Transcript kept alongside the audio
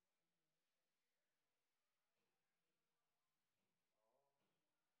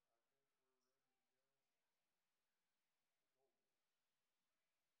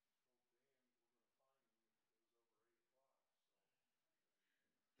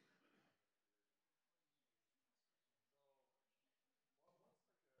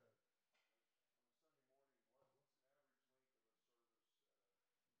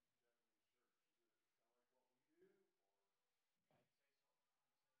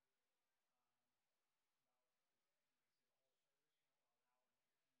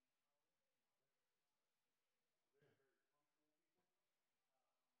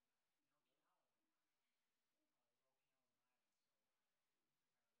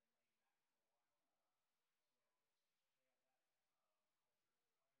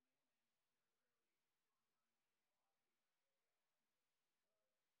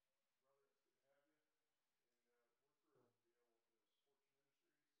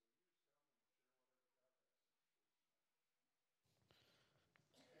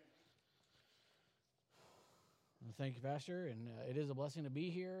Thank you, Pastor. And it is a blessing to be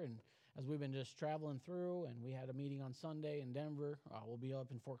here. And as we've been just traveling through, and we had a meeting on Sunday in Denver, we'll be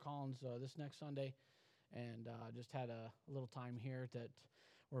up in Fort Collins this next Sunday. And just had a little time here that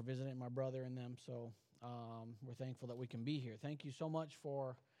we're visiting my brother and them. So we're thankful that we can be here. Thank you so much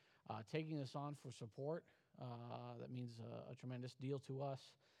for taking this on for support. That means a tremendous deal to us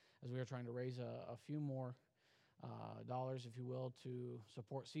as we are trying to raise a few more dollars, if you will, to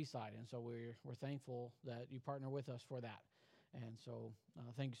support Seaside. And so we're thankful that you partner with us for that. And so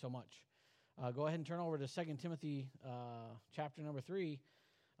thank you so much. Go ahead and turn over to 2 Timothy chapter number 3.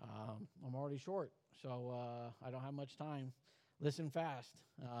 I'm already short, so I don't have much time. Listen fast.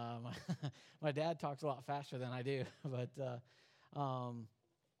 My dad talks a lot faster than I do, but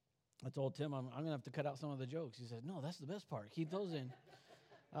I told Tim I'm going to have to cut out some of the jokes. He said, no, that's the best part. Keep those in.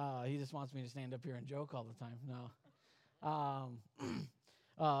 He just wants me to stand up here and joke all the time. No.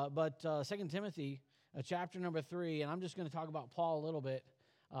 But 2 Timothy, chapter number 3, and I'm just going to talk about Paul a little bit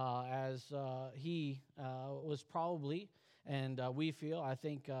as he was probably, and we feel, I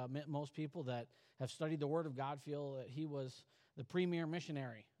think most people that have studied the Word of God feel that he was the premier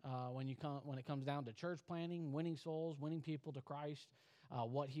missionary when it comes down to church planting, winning souls, winning people to Christ.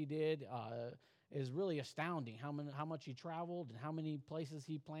 What he did is really astounding. How much he traveled and how many places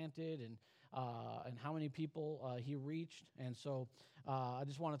he planted and how many people he reached. And so I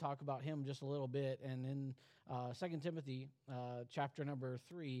just want to talk about him just a little bit. And in 2 Timothy chapter number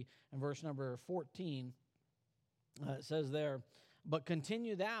 3 and verse number 14, it says there, "But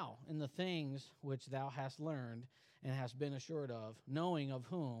continue thou in the things which thou hast learned and hast been assured of, knowing of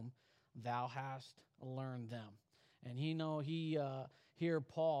whom thou hast learned them." And here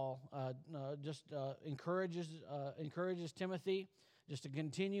Paul just encourages Timothy just to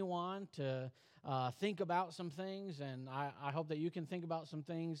continue on to think about some things, and I hope that you can think about some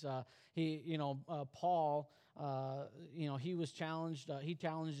things. Paul, he was challenged. He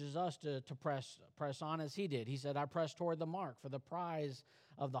challenges us to press on as he did. He said, "I press toward the mark for the prize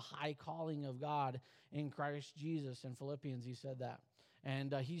of the high calling of God in Christ Jesus." In Philippians, he said that.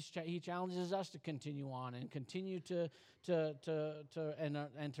 And he challenges us to continue on and continue to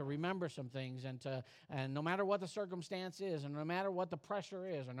remember some things, and no matter what the circumstance is, and no matter what the pressure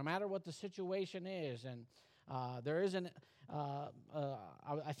is, or no matter what the situation is, and there isn't.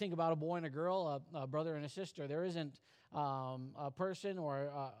 I think about a boy and a girl, a brother and a sister. There isn't a person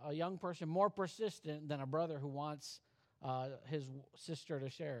or a young person more persistent than a brother who wants his sister to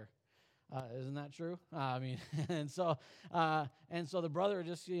share. Isn't that true? And so the brother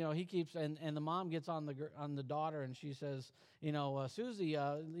just, he keeps, and the mom gets on the daughter, and she says, Susie,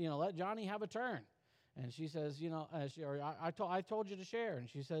 let Johnny have a turn. And she says, I told you to share. And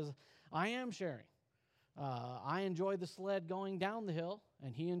she says, I am sharing. I enjoy the sled going down the hill,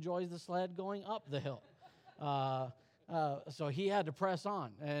 and he enjoys the sled going up the hill. So he had to press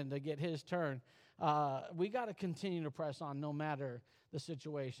on and to get his turn. We got to continue to press on no matter the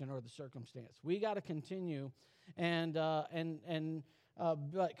situation or the circumstance. We got to continue but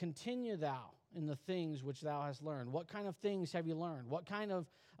continue thou in the things which thou hast learned. What kind of things have you learned? What kind of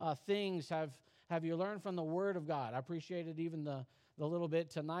things have you learned from the Word of God? I appreciated even the little bit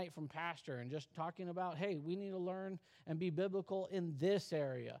tonight from Pastor, and just talking about, hey, we need to learn and be biblical in this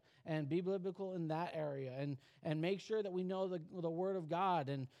area and be biblical in that area, and make sure that we know the Word of God.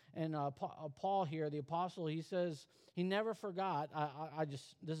 And Paul here, the apostle, he says he never forgot.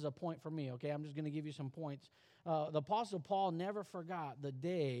 This is a point for me, okay? I'm just going to give you some points. The apostle Paul never forgot the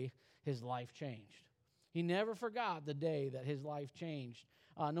day his life changed. He never forgot the day that his life changed.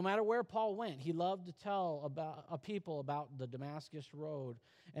 No matter where Paul went, he loved to tell people about the Damascus Road.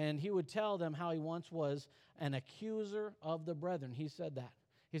 And he would tell them how he once was an accuser of the brethren. He said that.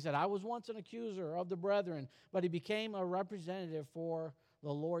 He said, I was once an accuser of the brethren, but he became a representative for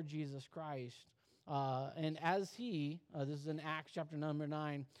the Lord Jesus Christ. And as this is in Acts chapter number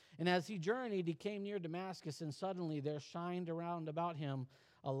 9, and as he journeyed, he came near Damascus, and suddenly there shined around about him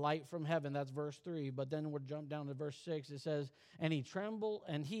a light from heaven. That's verse 3. But then we'll jump down to verse 6. It says, and he,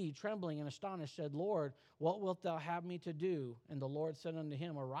 trembling and astonished, said, Lord, what wilt thou have me to do? And the Lord said unto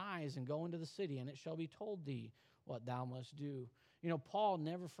him, Arise and go into the city, and it shall be told thee what thou must do. Paul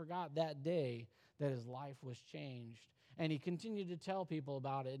never forgot that day that his life was changed. And he continued to tell people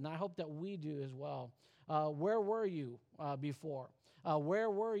about it. And I hope that we do as well. Where were you before? Where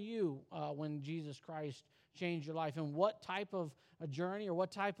were you when Jesus Christ changed your life? And what type of a journey or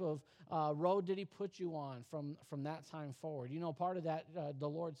what type of road did he put you on from that time forward? You know, part of that, the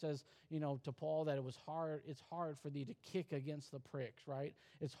Lord says, you know, to Paul that it's hard for thee to kick against the pricks, right?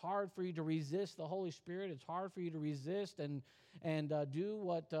 It's hard for you to resist the Holy Spirit. It's hard for you to resist and do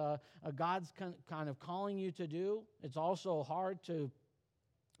what God's kind of calling you to do. It's also hard to,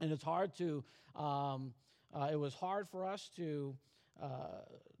 and it's hard to, it was hard for us to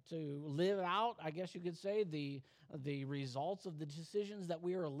live out, I guess you could say, the results of the decisions that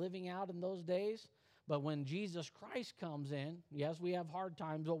we were living out in those days. But when Jesus Christ comes in, yes, we have hard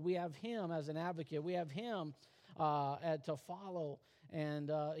times, but we have him as an advocate. We have him to follow.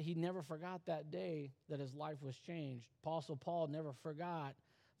 And he never forgot that day that his life was changed. Apostle Paul never forgot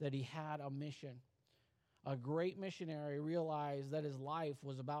that he had a mission. A great missionary realized that his life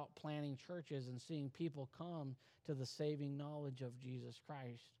was about planting churches and seeing people come to the saving knowledge of Jesus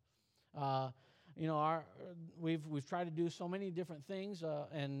Christ. You know, we've tried to do so many different things,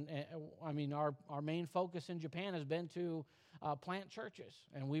 and I mean, our main focus in Japan has been to plant churches,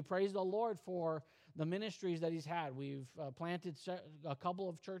 and we praise the Lord for the ministries that he's had. We've planted a couple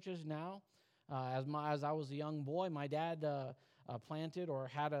of churches now. As I was a young boy, my dad planted or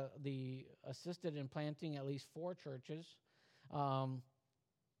had assisted in planting at least 4 churches.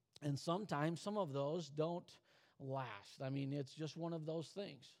 And sometimes some of those don't last. I mean, it's just one of those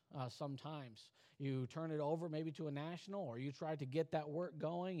things. Sometimes you turn it over maybe to a national, or you try to get that work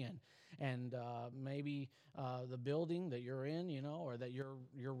going, and maybe the building that you're in, you know, or that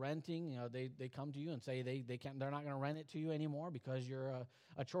you're renting, you know, they come to you and say they're not going to rent it to you anymore because you're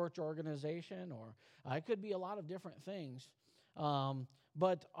a church organization, or it could be a lot of different things.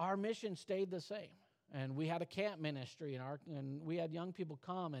 But our mission stayed the same. And we had a camp ministry, and we had young people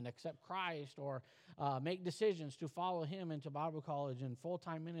come and accept Christ or make decisions to follow him into Bible college and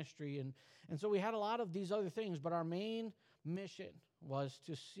full-time ministry. And so we had a lot of these other things, but our main mission was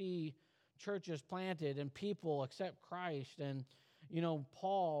to see churches planted and people accept Christ. And, you know,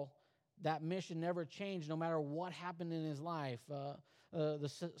 Paul, that mission never changed no matter what happened in his life.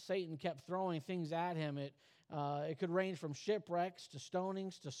 Satan kept throwing things at him. It could range from shipwrecks to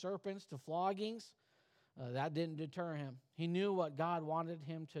stonings to serpents to floggings. That didn't deter him. He knew what God wanted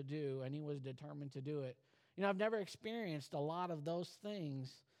him to do, and he was determined to do it. You know, I've never experienced a lot of those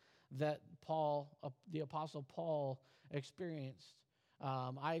things that the Apostle Paul experienced.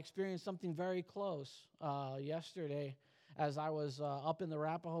 I experienced something very close yesterday as I was up in the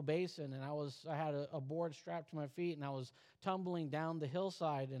Arapahoe Basin, and I had a board strapped to my feet, and I was tumbling down the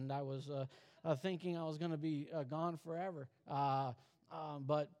hillside, and I was thinking I was going to be gone forever.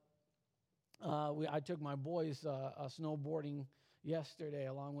 But I took my boys snowboarding yesterday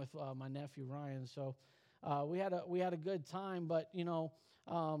along with my nephew Ryan. So we had a good time. But you know,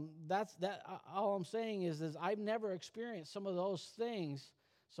 that's that. All I'm saying is I've never experienced some of those things.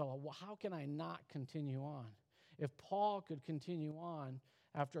 So how can I not continue on? If Paul could continue on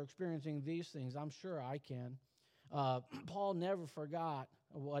after experiencing these things, I'm sure I can. Paul never forgot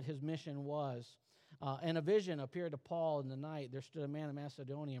what his mission was. And a vision appeared to Paul in the night. There stood a man in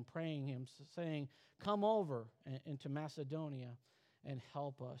Macedonia and praying him, saying, "Come over into Macedonia and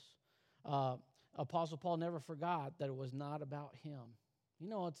help us." Apostle Paul never forgot that it was not about him. You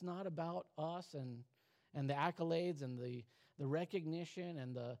know, it's not about us and the accolades and the recognition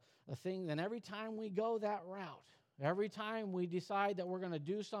and the things. And every time we go that route, every time we decide that we're going to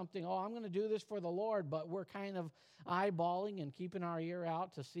do something, I'm going to do this for the Lord, but we're kind of eyeballing and keeping our ear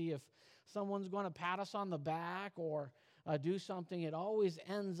out to see if someone's going to pat us on the back or do something, it always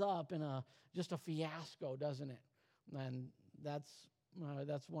ends up in just a fiasco, doesn't it? And that's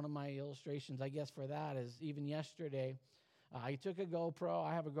one of my illustrations, I guess, for that is even yesterday, I took a GoPro.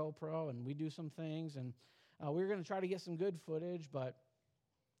 I have a GoPro, and we do some things, and we were going to try to get some good footage, but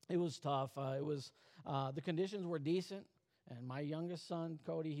it was tough. The conditions were decent, and my youngest son,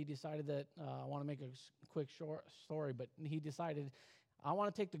 Cody, he decided that I want to make a quick short story, but he decided, I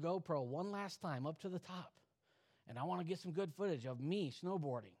want to take the GoPro one last time up to the top, and I want to get some good footage of me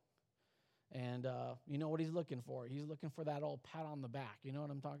snowboarding. And you know what he's looking for? He's looking for that old pat on the back. You know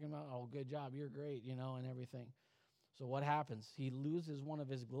what I'm talking about? Oh, good job, you're great, you know, and everything. So what happens? He loses one of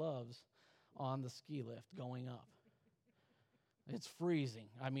his gloves on the ski lift going up. It's freezing.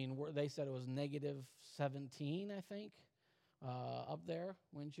 I mean, they said it was negative 17, I think, up there,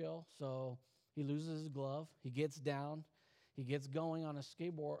 wind chill. So he loses his glove. He gets down. He gets going on his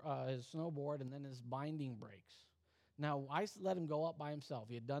snowboard, and then his binding breaks. Now, I let him go up by himself.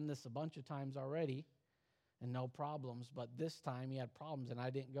 He had done this a bunch of times already, and no problems. But this time he had problems, and I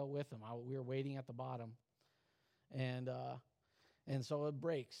didn't go with him. We were waiting at the bottom. And And so it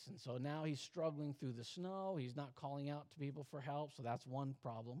breaks. And so now he's struggling through the snow. He's not calling out to people for help. So that's one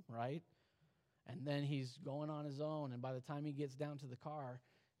problem, right? And then he's going on his own. And by the time he gets down to the car,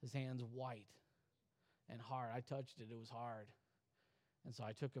 his hand's white and hard. I touched it. It was hard. And so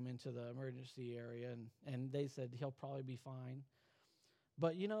I took him into the emergency area, and they said he'll probably be fine.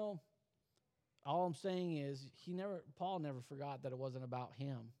 But, all I'm saying is Paul never forgot that it wasn't about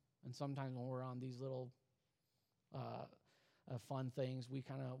him. And sometimes when we're on these little fun things, we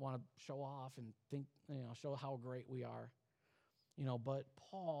kind of want to show off and think, show how great we are. But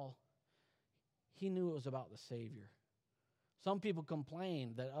Paul, he knew it was about the Savior. Some people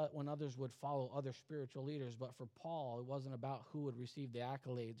complain that when others would follow other spiritual leaders, but for Paul, it wasn't about who would receive the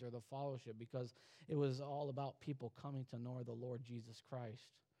accolades or the fellowship, because it was all about people coming to know the Lord Jesus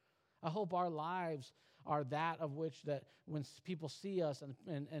Christ. I hope our lives are that of which that when people see us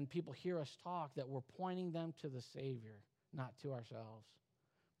and people hear us talk, that we're pointing them to the Savior, not to ourselves.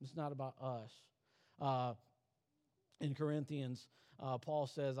 It's not about us. In Corinthians, Paul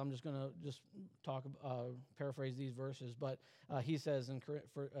says, I'm just going to paraphrase these verses, but he says in 1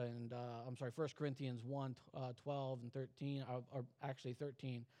 Corinthians 1, 12 and 13, or actually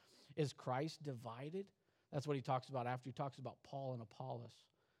 13, is Christ divided? That's what he talks about after he talks about Paul and Apollos.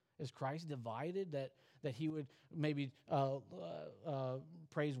 Is Christ divided, that he would maybe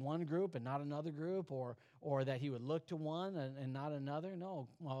praise one group and not another group, or that he would look to one and not another? No,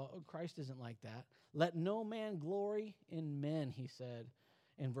 Christ isn't like that. Let no man glory in men, he said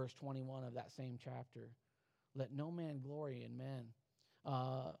in verse 21 of that same chapter. Let no man glory in men.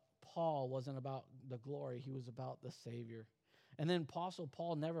 Paul wasn't about the glory. He was about the Savior. And then Apostle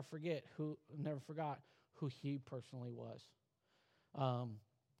Paul never forgot who he personally was.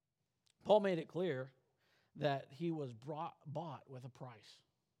 Paul made it clear that he was bought with a price.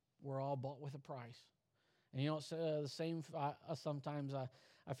 We're all bought with a price. And it's the same, sometimes I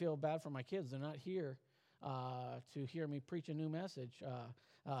feel bad for my kids. They're not here to hear me preach a new message.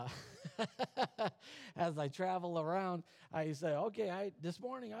 As I travel around, I say, okay, this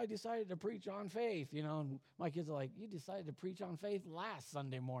morning I decided to preach on faith, and my kids are like, you decided to preach on faith last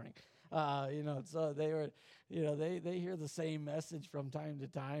Sunday morning. So they were, they hear the same message from time to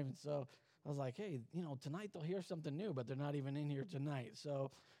time. And so I was like, hey, tonight they'll hear something new, but they're not even in here tonight.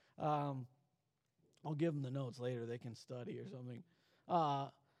 So I'll give them the notes later. They can study or something.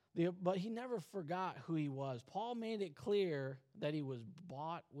 But he never forgot who he was. Paul made it clear that he was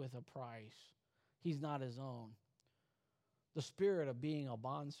bought with a price. He's not his own. The spirit of being a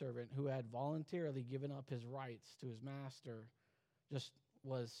bondservant who had voluntarily given up his rights to his master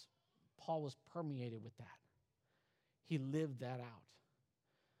Paul was permeated with that. He lived that out.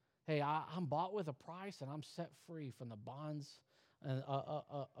 Hey, I'm bought with a price, and I'm set free from the bonds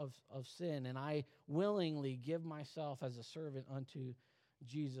of sin, and I willingly give myself as a servant unto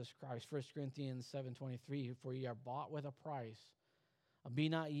Jesus Christ. 1 Corinthians 7:23, for ye are bought with a price. Be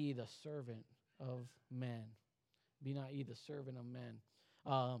not ye the servant of men. Be not ye the servant of men.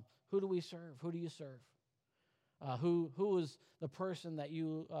 Who do we serve? Who do you serve? Who is the person that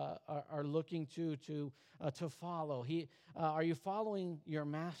you are looking to follow? Are you following your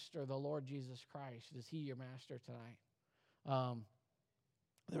master, the Lord Jesus Christ? Is he your master tonight?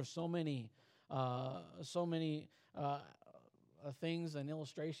 There's so many things and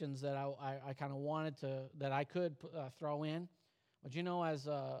illustrations that I kind of wanted that I could throw in. But as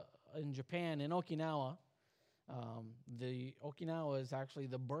in Japan, in Okinawa, the Okinawa is actually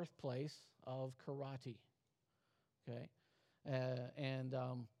the birthplace of karate. Okay, and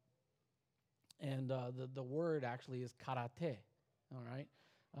the word actually is karate. All right,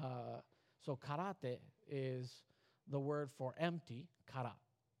 so karate is the word for empty, kara,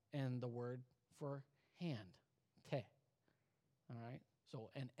 and the word for hand, te. All right, so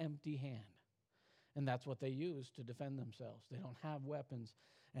an empty hand, and that's what they use to defend themselves. They don't have weapons,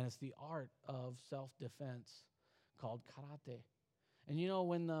 and it's the art of self-defense called karate. And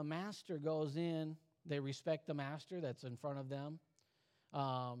when the master goes in, they respect the master that's in front of them.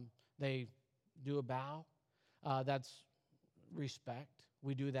 They do a bow. That's respect.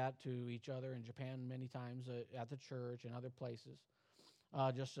 We do that to each other in Japan many times at the church and other places,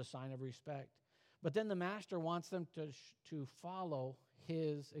 just a sign of respect. But then the master wants them to follow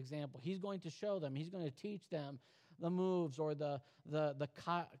his example. He's going to show them. He's going to teach them the moves, or some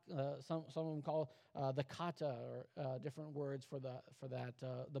of them call the kata, or different words for that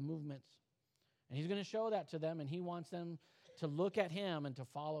the movements. And he's going to show that to them, and he wants them to look at him and to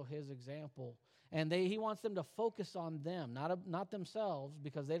follow his example. And he wants them to focus on them, not themselves,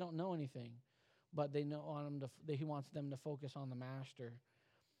 because they don't know anything, but he wants them to focus on the master.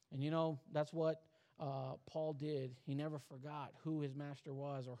 And that's what Paul did, he never forgot who his master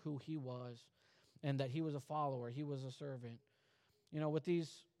was or who he was, and that he was a follower, he was a servant. With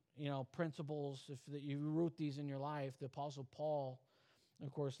these, principles, if that you root these in your life, the Apostle Paul,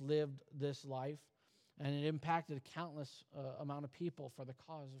 of course, lived this life, and it impacted a countless amount of people for the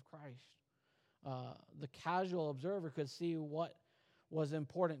cause of Christ. The casual observer could see what was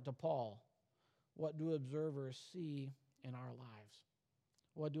important to Paul. What do observers see in our lives?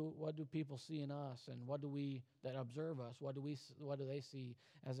 What do people see in us, and what do we that observe us? What do they see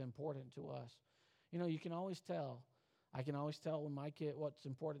as important to us? You can always tell. I can always tell when what's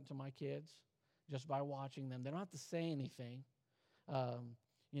important to my kids just by watching them. They don't have to say anything.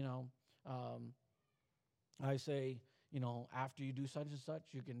 I say, after you do such and such,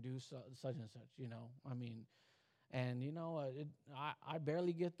 you can do such and such. I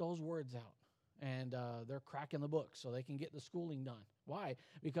barely get those words out. And they're cracking the book so they can get the schooling done. Why?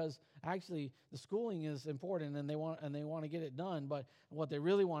 Because actually the schooling is important, and they want to get it done. But what they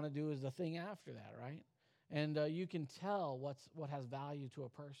really want to do is the thing after that, right? And you can tell what has value to a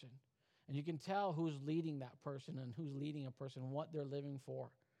person, and you can tell who's leading that person and who's leading a person, what they're living for.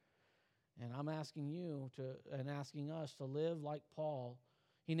 And I'm asking you and asking us to live like Paul.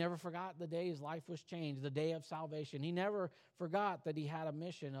 He never forgot the day his life was changed, the day of salvation. He never forgot that he had a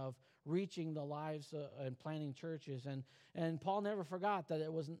mission of reaching the lives and planting churches. And Paul never forgot that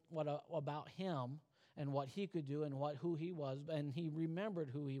it wasn't about him and what he could do and who he was. And he remembered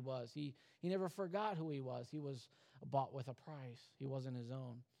who he was. He never forgot who he was. He was bought with a price. He wasn't his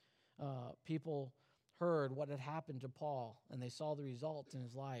own. People heard what had happened to Paul, and they saw the results in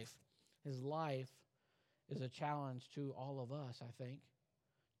his life. His life is a challenge to all of us, I think,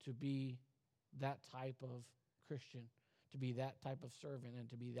 to be that type of Christian, to be that type of servant, and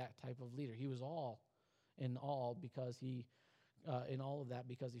to be that type of leader. He was all because he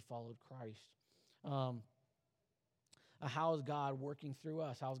followed Christ. How is God working through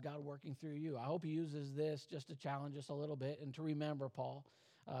us? How is God working through you? I hope he uses this just to challenge us a little bit and to remember Paul.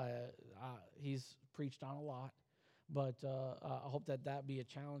 He's preached on a lot, but I hope that be a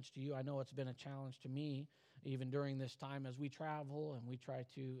challenge to you. I know it's been a challenge to me, even during this time as we travel and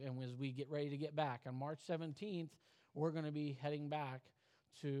as we get ready to get back. On March 17th, we're going to be heading back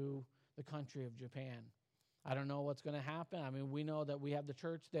to the country of Japan. I don't know what's going to happen. We know that we have the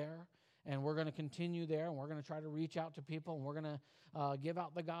church there, and we're going to continue there, and we're going to try to reach out to people, and we're going to give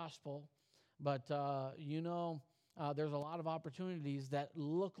out the gospel. But, there's a lot of opportunities that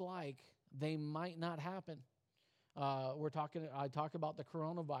look like they might not happen. I talk about the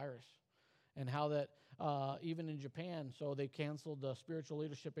coronavirus and how that even in Japan, so they canceled the Spiritual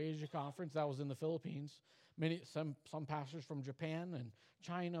Leadership Asia Conference that was in the Philippines. Some pastors from Japan and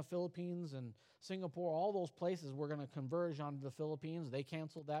China, Philippines, and Singapore, all those places were going to converge onto the Philippines. They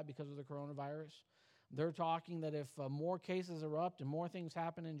canceled that because of the coronavirus. They're talking that if more cases erupt and more things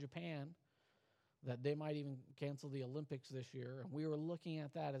happen in Japan, that they might even cancel the Olympics this year. And we were looking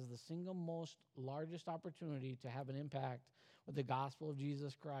at that as the single most largest opportunity to have an impact with the gospel of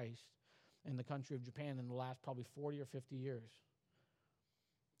Jesus Christ in the country of Japan in the last probably 40 or 50 years.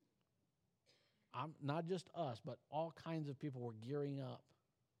 Not just us, but all kinds of people were gearing up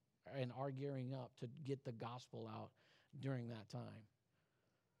and are gearing up to get the gospel out during that time.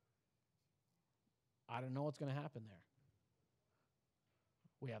 I don't know what's going to happen there.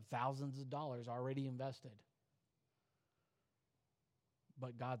 We have thousands of dollars already invested.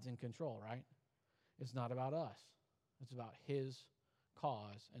 But God's in control, right? It's not about us. It's about his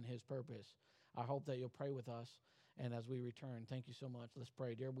cause and his purpose. I hope that you'll pray with us. And as we return, thank you so much. Let's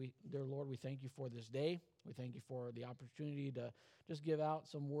pray. Dear Lord, we thank you for this day. We thank you for the opportunity to just give out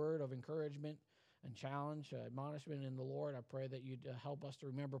some word of encouragement and challenge, admonishment in the Lord. I pray that you'd help us to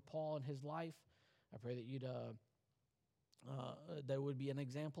remember Paul and his life. I pray that you'd that would be an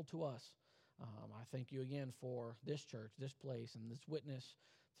example to us. I thank you again for this church, this place, and this witness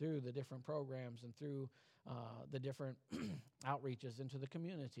through the different programs and through the different outreaches into the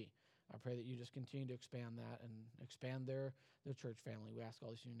community. I pray that you just continue to expand that and expand their church family. We ask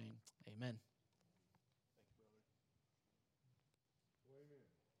all this in your name. Amen.